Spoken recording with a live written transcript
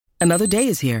Another day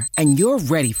is here, and you're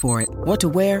ready for it. What to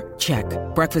wear? Check.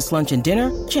 Breakfast, lunch, and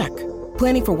dinner? Check.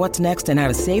 Planning for what's next and how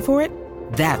to save for it?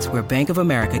 That's where Bank of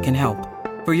America can help.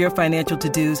 For your financial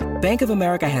to-dos, Bank of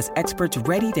America has experts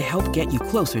ready to help get you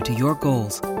closer to your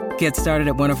goals. Get started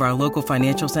at one of our local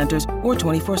financial centers or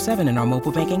 24/7 in our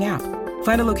mobile banking app.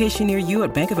 Find a location near you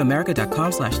at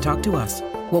bankofamerica.com/talktous.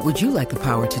 What would you like the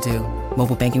power to do?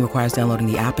 Mobile banking requires downloading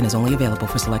the app and is only available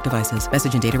for select devices.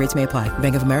 Message and data rates may apply.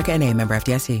 Bank of America N.A., member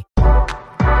FDIC.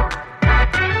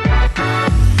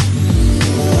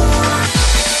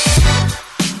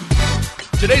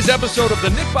 Today's episode of the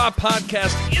Nick Bahe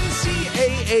Podcast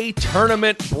NCAA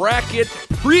Tournament Bracket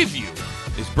Preview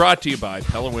is brought to you by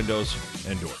Pella Windows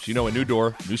and Doors. You know, a new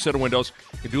door, new set of windows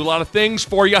can do a lot of things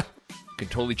for you. It can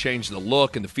totally change the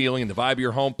look and the feeling and the vibe of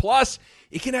your home. Plus,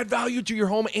 it can add value to your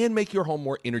home and make your home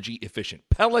more energy efficient.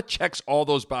 Pella checks all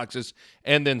those boxes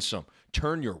and then some.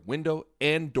 Turn your window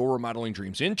and door remodeling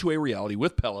dreams into a reality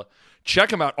with Pella. Check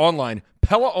them out online,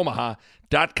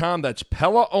 PellaOmaha.com. That's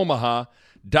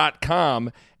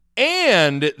PellaOmaha.com.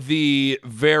 And the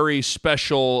very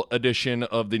special edition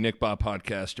of the Nick Bahe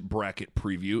Podcast Bracket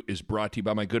Preview is brought to you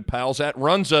by my good pals at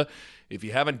Runza. If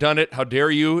you haven't done it, how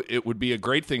dare you? It would be a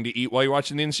great thing to eat while you're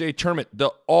watching the NCAA tournament.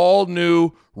 The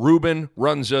all-new Reuben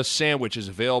Runza sandwich is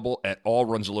available at all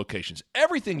Runza locations.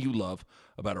 Everything you love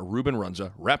about a Reuben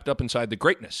Runza wrapped up inside the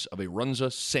greatness of a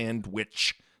Runza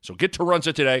sandwich. So get to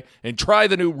Runza today and try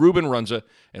the new Reuben Runza.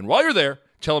 And while you're there,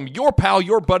 tell them your pal,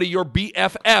 your buddy, your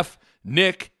BFF,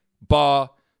 Nick Bahe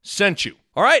sent you.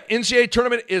 All right, NCAA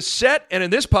tournament is set, and in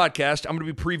this podcast, I'm going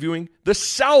to be previewing the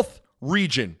South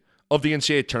region of the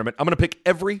NCAA tournament. I'm going to pick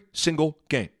every single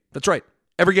game. That's right,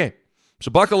 every game.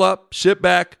 So buckle up, sit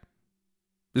back.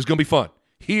 This is going to be fun.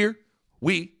 Here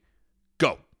we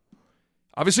go.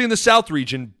 Obviously, in the South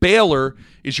region, Baylor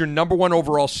is your number one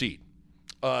overall seed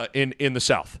in the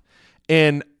South.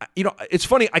 And, you know, it's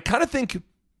funny. I kind of think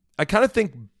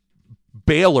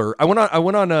Baylor. I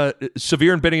went on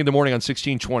Severe and Benning in the Morning on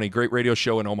 1620, great radio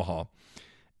show in Omaha,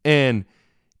 and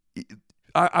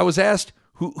I was asked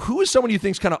who is someone you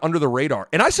think's kind of under the radar,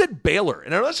 and I said Baylor.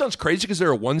 And I know that sounds crazy because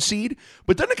they're a 1 seed,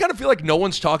 but doesn't it kind of feel like no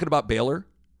one's talking about Baylor?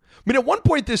 I mean, at one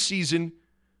point this season,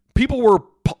 people were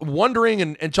wondering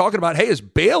and talking about, hey, is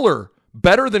Baylor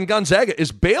better than Gonzaga?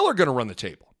 Is Baylor going to run the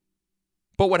table?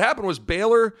 But what happened was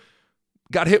Baylor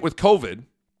got hit with COVID.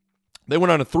 They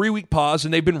went on a 3-week pause,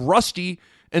 and they've been rusty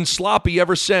and sloppy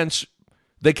ever since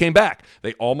they came back.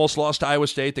 They almost lost to Iowa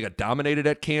State. They got dominated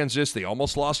at Kansas. They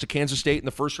almost lost to Kansas State in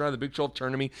the first round of the Big 12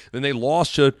 tournament. Then they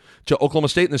lost to Oklahoma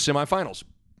State in the semifinals.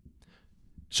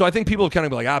 So I think people are kind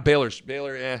of like, Baylor,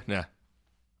 nah.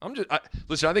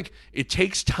 Listen, I think it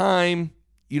takes time,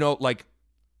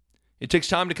 it takes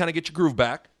time to kind of get your groove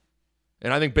back.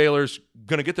 And I think Baylor's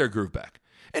going to get their groove back.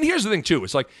 And here's the thing, too.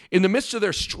 It's like in the midst of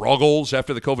their struggles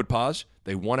after the COVID pause,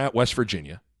 they won at West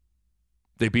Virginia.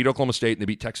 They beat Oklahoma State, and they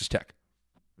beat Texas Tech.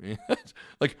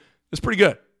 That's pretty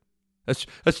good. That's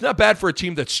not bad for a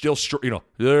team that's still, they've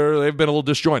been a little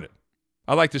disjointed.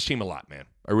 I like this team a lot, man.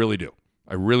 I really do.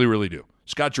 I really, really do.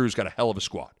 Scott Drew's got a hell of a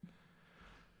squad.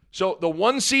 So the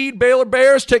 1 seed Baylor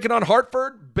Bears taking on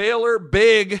Hartford. Baylor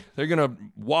big. They're going to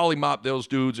wally mop those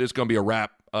dudes. It's going to be a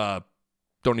wrap.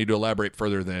 Don't need to elaborate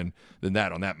further than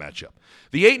that on that matchup.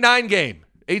 The 8-9 game,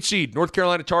 8 seed, North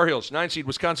Carolina Tar Heels, 9 seed,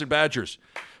 Wisconsin Badgers.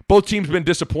 Both teams have been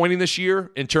disappointing this year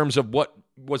in terms of what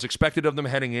was expected of them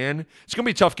heading in. It's going to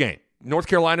be a tough game. North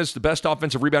Carolina's the best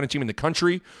offensive rebounding team in the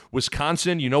country.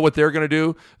 Wisconsin, you know what they're going to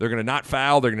do. They're going to not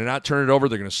foul. They're going to not turn it over.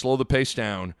 They're going to slow the pace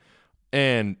down.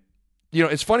 And,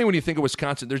 it's funny when you think of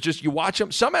Wisconsin. There's just, you watch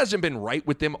them. Some hasn't been right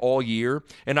with them all year,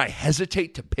 and I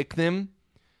hesitate to pick them.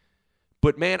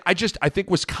 But, man, I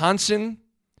think Wisconsin,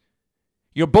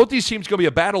 both these teams going to be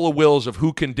a battle of wills of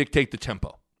who can dictate the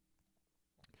tempo.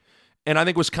 And I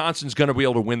think Wisconsin's going to be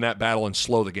able to win that battle and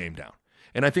slow the game down.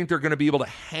 And I think they're going to be able to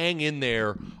hang in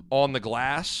there on the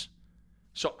glass.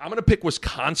 So I'm going to pick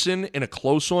Wisconsin in a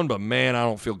close one, but, man, I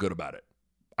don't feel good about it.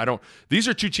 These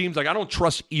are two teams, I don't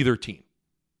trust either team.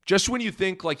 Just when you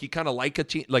think you kind of like a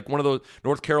team, like one of those,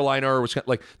 North Carolina or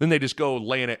Wisconsin, then they just go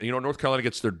laying it. North Carolina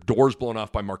gets their doors blown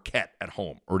off by Marquette at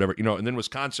home or whatever, and then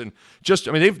Wisconsin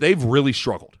they've really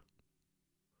struggled.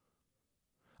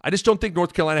 I just don't think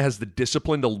North Carolina has the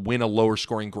discipline to win a lower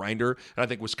scoring grinder, and I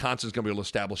think Wisconsin's going to be able to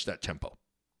establish that tempo.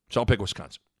 So I'll pick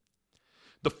Wisconsin.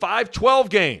 The 5-12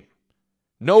 game,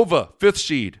 Nova, 5th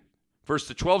seed, versus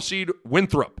the 12 seed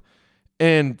Winthrop.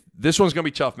 And this one's going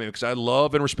to be tough, man, because I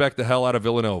love and respect the hell out of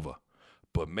Villanova.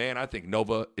 But, man, I think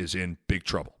Nova is in big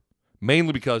trouble.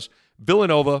 Mainly because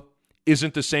Villanova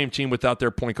isn't the same team without their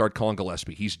point guard, Colin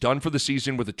Gillespie. He's done for the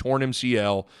season with a torn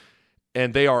MCL.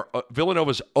 and they are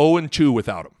Villanova's 0-2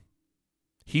 without him.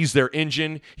 He's their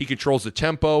engine. He controls the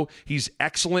tempo. He's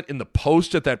excellent in the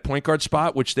post at that point guard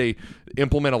spot, which they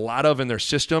implement a lot of in their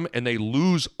system, and they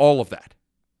lose all of that.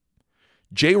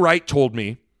 Jay Wright told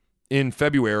me in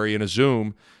February in a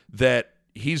Zoom that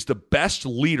he's the best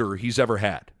leader he's ever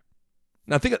had.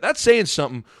 Now, I think that's saying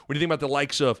something when you think about the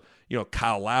likes of,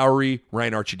 Kyle Lowry,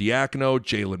 Ryan Arcidiacono,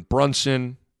 Jalen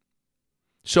Brunson.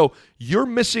 So you're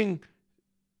missing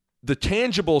the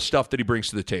tangible stuff that he brings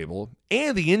to the table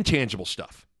and the intangible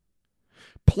stuff.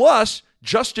 Plus,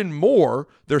 Justin Moore,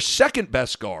 their second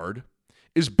best guard,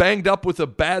 is banged up with a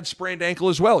bad sprained ankle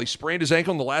as well. He sprained his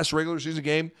ankle in the last regular season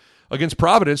game against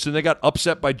Providence, and they got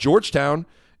upset by Georgetown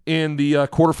in the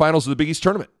quarterfinals of the Big East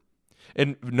tournament.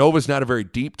 And Nova's not a very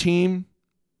deep team.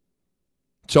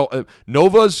 So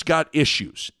Nova's got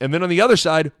issues. And then on the other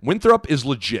side, Winthrop is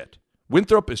legit.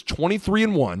 Winthrop is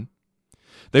 23-1.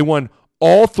 They won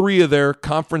all 3 of their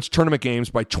conference tournament games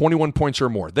by 21 points or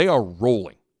more. They are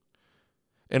rolling.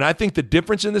 And I think the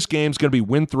difference in this game is going to be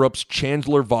Winthrop's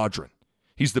Chandler Vaudrin.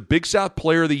 He's the Big South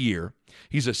Player of the Year.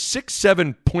 He's a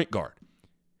 6'7" point guard.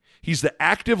 He's the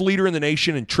active leader in the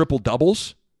nation in triple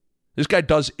doubles. This guy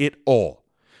does it all.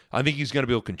 I think he's going to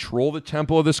be able to control the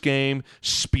tempo of this game,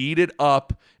 speed it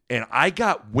up, and I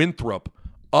got Winthrop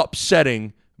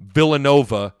upsetting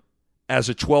Villanova as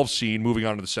a 12 seed moving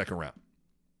on to the second round.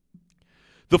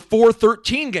 The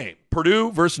 4-13 game,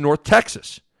 Purdue versus North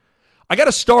Texas. I got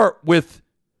to start with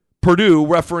Purdue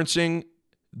referencing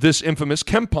this infamous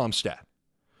KenPom stat.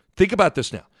 Think about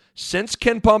this now. Since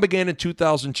KenPom began in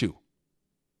 2002,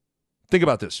 think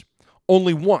about this.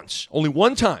 Only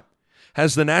one time,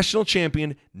 has the national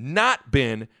champion not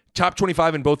been top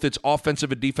 25 in both its offensive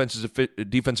and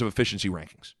defensive efficiency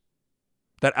rankings.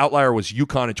 That outlier was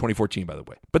UConn in 2014, by the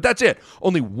way. But that's it.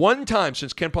 Only one time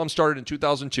since KenPom started in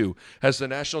 2002 has the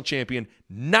national champion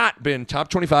not been top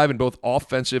 25 in both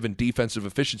offensive and defensive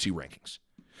efficiency rankings.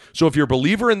 So if you're a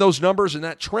believer in those numbers and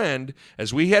that trend,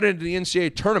 as we head into the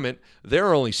NCAA tournament, there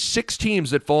are only 6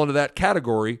 teams that fall into that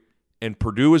category, and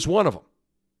Purdue is one of them.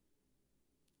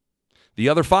 The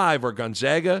other 5 are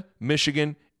Gonzaga,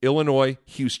 Michigan, Illinois,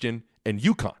 Houston, and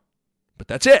UConn. But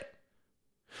that's it.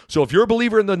 So if you're a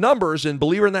believer in the numbers and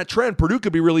believer in that trend, Purdue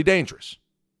could be really dangerous.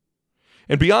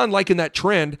 And beyond liking that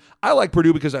trend, I like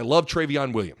Purdue because I love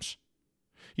Travion Williams.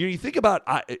 You think about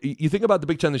the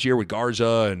Big Ten this year with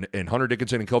Garza and Hunter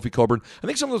Dickinson and Kofi Cockburn. I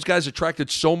think some of those guys attracted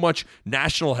so much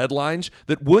national headlines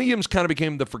that Williams kind of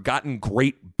became the forgotten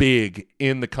great big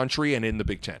in the country and in the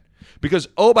Big Ten. Because,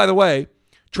 oh, by the way,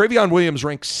 Travion Williams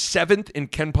ranked 7th in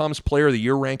KenPom's Player of the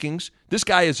Year rankings. This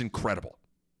guy is incredible.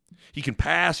 He can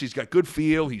pass. He's got good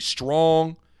feel. He's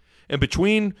strong. And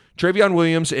between Travion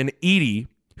Williams and Edey,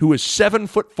 who is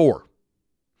 7'4",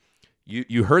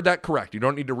 you heard that correct. You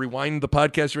don't need to rewind the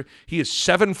podcast. He is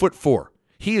 7'4".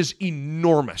 He is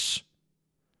enormous.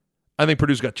 I think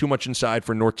Purdue's got too much inside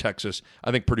for North Texas.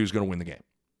 I think Purdue's going to win the game.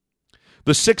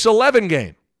 The 6-11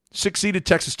 game. 6-seeded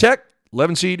Texas Tech,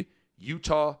 11-seed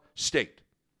Utah State.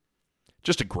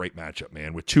 Just a great matchup,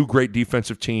 man, with 2 great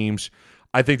defensive teams.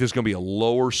 I think there's going to be a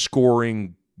lower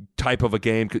scoring type of a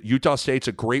game. Utah State's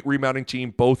a great rebounding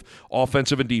team, both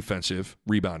offensive and defensive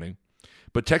rebounding.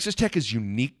 But Texas Tech is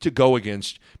unique to go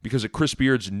against because of Chris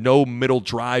Beard's no middle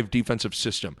drive defensive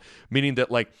system, meaning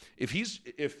that like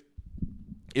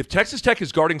if Texas Tech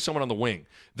is guarding someone on the wing,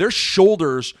 their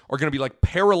shoulders are going to be like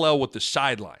parallel with the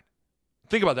sideline.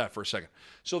 Think about that for a second.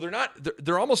 So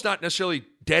they're almost not necessarily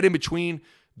dead in between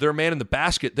their man in the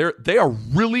basket. They are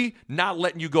really not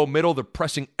letting you go middle. They're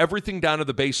pressing everything down to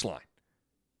the baseline.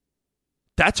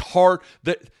 That's hard.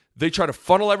 They try to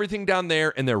funnel everything down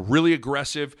there, and they're really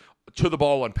aggressive to the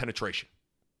ball on penetration.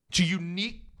 It's a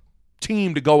unique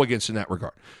team to go against in that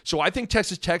regard. So I think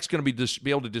Texas Tech's going to be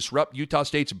able to disrupt Utah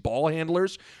State's ball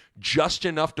handlers just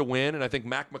enough to win, and I think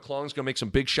Mac McClung's going to make some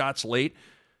big shots late.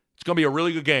 It's going to be a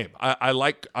really good game. I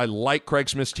like Craig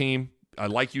Smith's team. I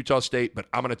like Utah State, but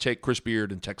I'm going to take Chris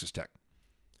Beard and Texas Tech.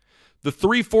 The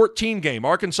 3-14 game,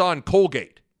 Arkansas and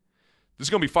Colgate. This is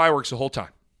going to be fireworks the whole time.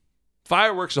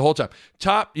 Fireworks the whole time.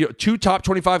 Two top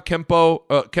 25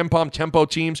 KenPom tempo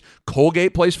teams.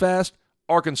 Colgate plays fast.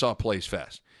 Arkansas plays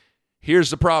fast.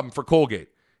 Here's the problem for Colgate.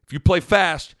 If you play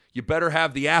fast, you better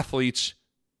have the athletes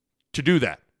to do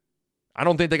that. I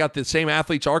don't think they got the same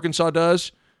athletes Arkansas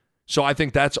does, so I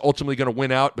think that's ultimately going to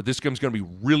win out, but this game's going to be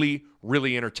really,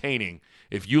 really entertaining.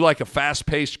 If you like a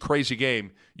fast-paced, crazy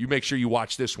game, you make sure you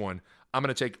watch this one. I'm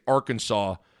going to take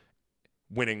Arkansas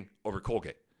winning over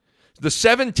Colgate. The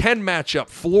 7-10 matchup,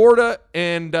 Florida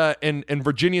and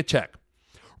Virginia Tech.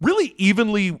 Really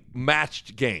evenly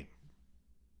matched game.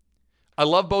 I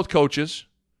love both coaches.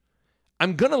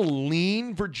 I'm going to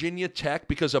lean Virginia Tech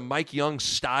because of Mike Young's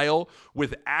style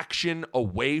with action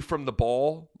away from the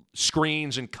ball,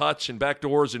 screens and cuts and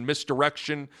backdoors and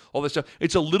misdirection, all this stuff.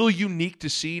 It's a little unique to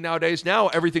see nowadays. Now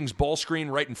everything's ball screen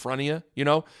right in front of you, you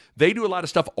know. They do a lot of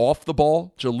stuff off the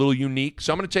ball. It's a little unique.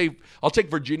 So I'll take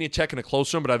Virginia Tech in a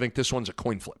close one, but I think this one's a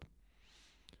coin flip.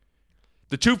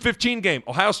 The 2:15 game,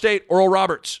 Ohio State, Oral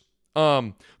Roberts.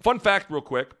 Fun fact real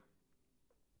quick.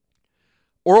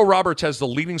 Oral Roberts has the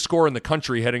leading scorer in the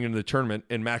country heading into the tournament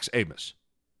in Max Abmas.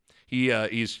 He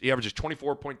averages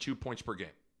 24.2 points per game.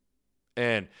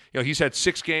 And he's had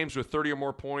 6 games with 30 or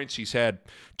more points. He's had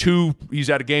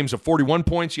games of 41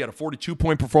 points. He had a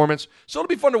 42-point performance. So it'll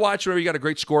be fun to watch whenever you got a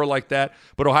great scorer like that.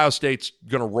 But Ohio State's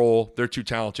going to roll. They're too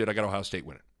talented. I got Ohio State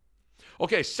winning.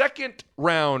 Okay, second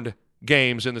round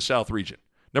games in the South region.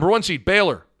 Number 1 seed,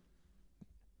 Baylor.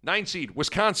 9 seed,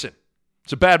 Wisconsin.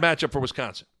 It's a bad matchup for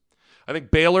Wisconsin. I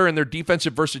think Baylor and their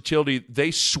defensive versatility,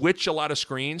 they switch a lot of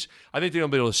screens. I think they're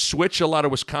going to be able to switch a lot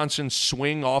of Wisconsin's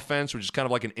swing offense, which is kind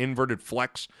of like an inverted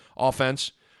flex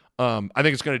offense. I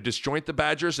think it's going to disjoint the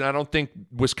Badgers, and I don't think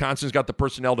Wisconsin's got the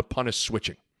personnel to punish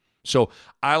switching. So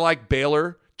I like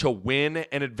Baylor to win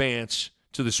and advance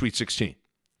to the Sweet 16.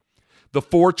 The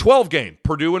 4-12 game,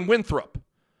 Purdue and Winthrop.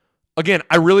 Again,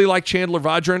 I really like Chandler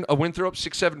Vaudrin, a Winthrop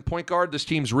 6'7" point guard. This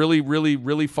team's really, really,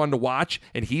 really fun to watch,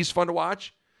 and he's fun to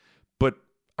watch. But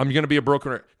I'm going to be a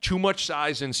broken record. Too much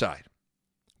size inside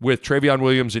with Travion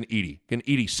Williams and Edey. And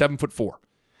Edey, 7'4".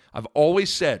 I've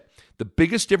always said the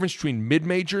biggest difference between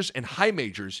mid-majors and high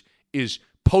majors is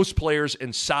post players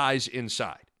and size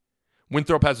inside.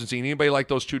 Winthrop hasn't seen anybody like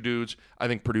those two dudes. I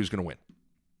think Purdue's going to win.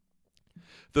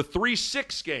 The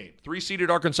 3-6 game,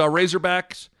 3-seeded Arkansas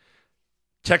Razorbacks,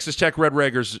 Texas Tech Red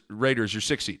Raiders, your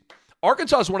 6 seed.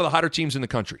 Arkansas is one of the hotter teams in the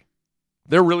country.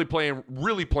 They're really playing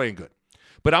good.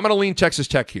 But I'm going to lean Texas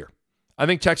Tech here. I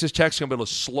think Texas Tech's going to be able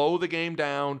to slow the game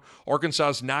down. Arkansas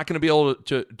is not going to be able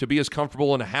to be as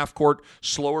comfortable in a half-court,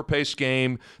 slower-paced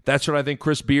game. That's what I think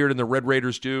Chris Beard and the Red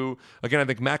Raiders do. Again, I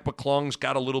think Mac McClung's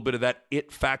got a little bit of that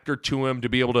it factor to him to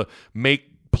be able to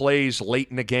make plays late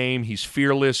in the game. He's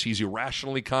fearless. He's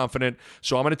irrationally confident.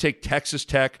 So I'm going to take Texas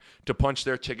Tech to punch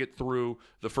their ticket through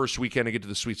the first weekend and get to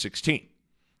the Sweet 16.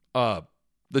 The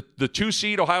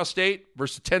 2-seed Ohio State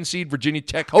versus the 10-seed Virginia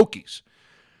Tech Hokies.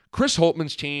 Chris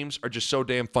Holtmann's teams are just so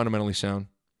damn fundamentally sound.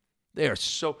 They are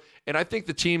so, and I think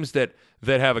the teams that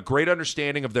have a great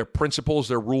understanding of their principles,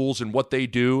 their rules, and what they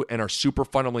do, and are super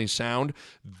fundamentally sound,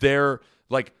 they're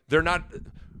not.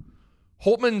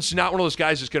 Holtmann's not one of those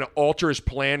guys that's going to alter his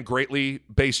plan greatly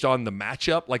based on the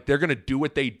matchup. Like, they're going to do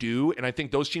what they do, and I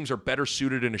think those teams are better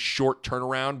suited in a short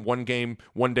turnaround, 1 game,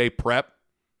 1 day prep.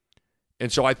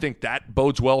 And so I think that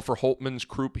bodes well for Holtmann's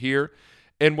group here.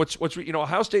 And what's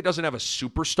Ohio State doesn't have a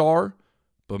superstar,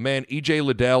 but man, E.J.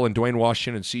 Liddell and Dwayne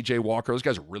Washington and C.J. Walker, those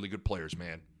guys are really good players,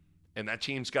 man. And that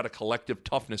team's got a collective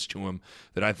toughness to them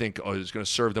that I think is going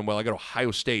to serve them well. I got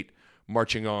Ohio State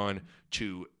marching on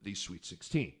to the Sweet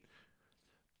 16.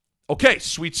 Okay,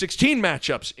 Sweet 16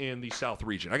 matchups in the South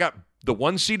region. I got the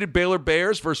 1-seeded Baylor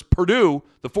Bears versus Purdue,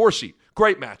 the 4-seed.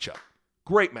 Great matchup.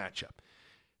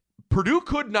 Purdue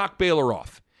could knock Baylor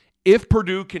off if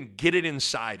Purdue can get it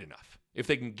inside enough. If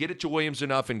they can get it to Williams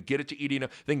enough and get it to Edey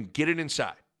enough, they can get it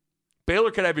inside. Baylor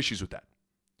could have issues with that.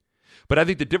 But I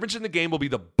think the difference in the game will be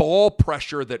the ball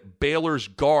pressure that Baylor's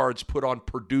guards put on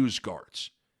Purdue's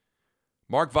guards.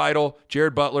 Mark Vidal,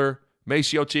 Jared Butler,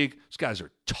 Maceo Teague, these guys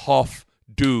are tough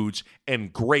dudes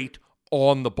and great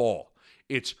on the ball.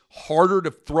 It's harder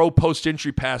to throw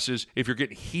post-entry passes if you're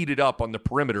getting heated up on the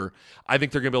perimeter. I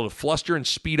think they're going to be able to fluster and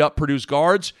speed up Purdue's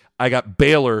guards. I got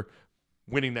Baylor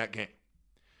winning that game.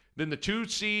 Then the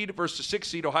 2-seed versus the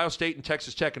 6-seed, Ohio State and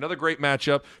Texas Tech. Another great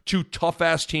matchup. 2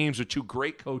 tough-ass teams with 2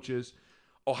 great coaches.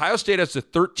 Ohio State has the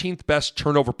 13th best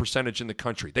turnover percentage in the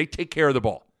country. They take care of the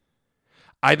ball.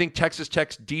 I think Texas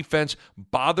Tech's defense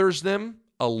bothers them.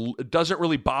 Doesn't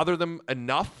really bother them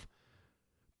enough.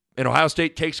 And Ohio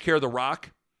State takes care of the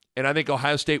rock. And I think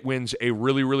Ohio State wins a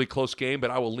really, really close game. But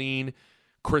I will lean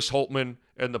Chris Holtmann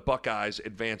and the Buckeyes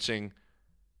advancing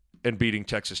and beating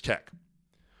Texas Tech.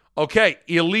 Okay,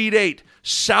 Elite 8,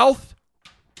 South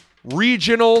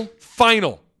Regional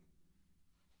Final.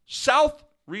 South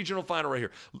Regional Final right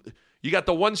here. You got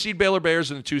the 1-seed Baylor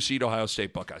Bears and the 2-seed Ohio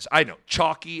State Buckeyes. I know,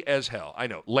 chalky as hell. I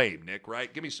know, lame, Nick,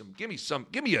 right? Give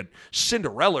me a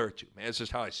Cinderella or two, man. This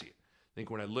is how I see it.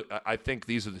 I think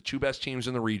these are the 2 best teams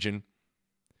in the region.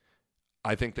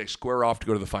 I think they square off to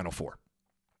go to the Final Four.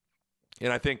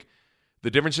 And I think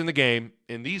the difference in the game,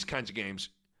 in these kinds of games,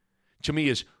 to me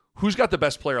is who's got the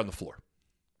best player on the floor?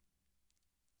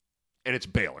 And it's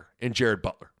Baylor and Jared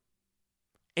Butler.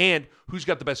 And who's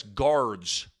got the best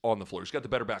guards on the floor? Who's got the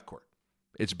better backcourt?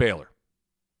 It's Baylor.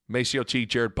 Maceo T,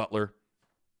 Jared Butler,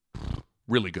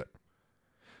 really good.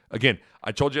 Again,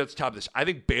 I told you at the top of this, I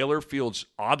think Baylor feels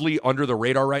oddly under the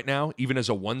radar right now, even as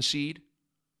a 1 seed.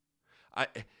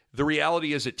 The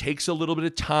reality is it takes a little bit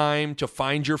of time to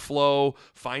find your flow,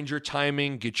 find your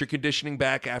timing, get your conditioning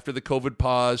back after the COVID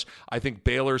pause. I think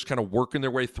Baylor's kind of working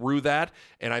their way through that,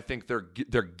 and I think they're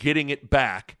getting it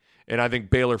back, and I think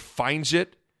Baylor finds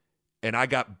it, and I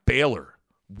got Baylor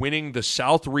winning the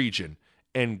South region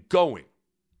and going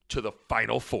to the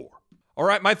Final Four. All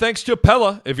right, my thanks to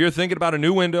Pella. If you're thinking about a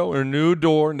new window or a new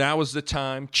door, now is the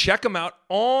time. Check them out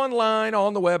online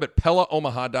on the web at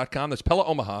PellaOmaha.com. That's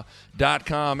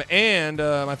PellaOmaha.com. And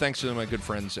my thanks to my good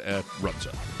friends at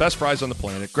Runza. Best fries on the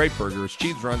planet, great burgers,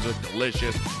 cheese Runza,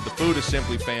 delicious. The food is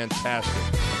simply fantastic.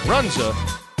 Runza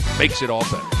makes it all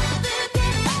better.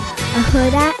 A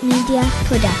Huda Media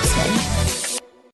Production.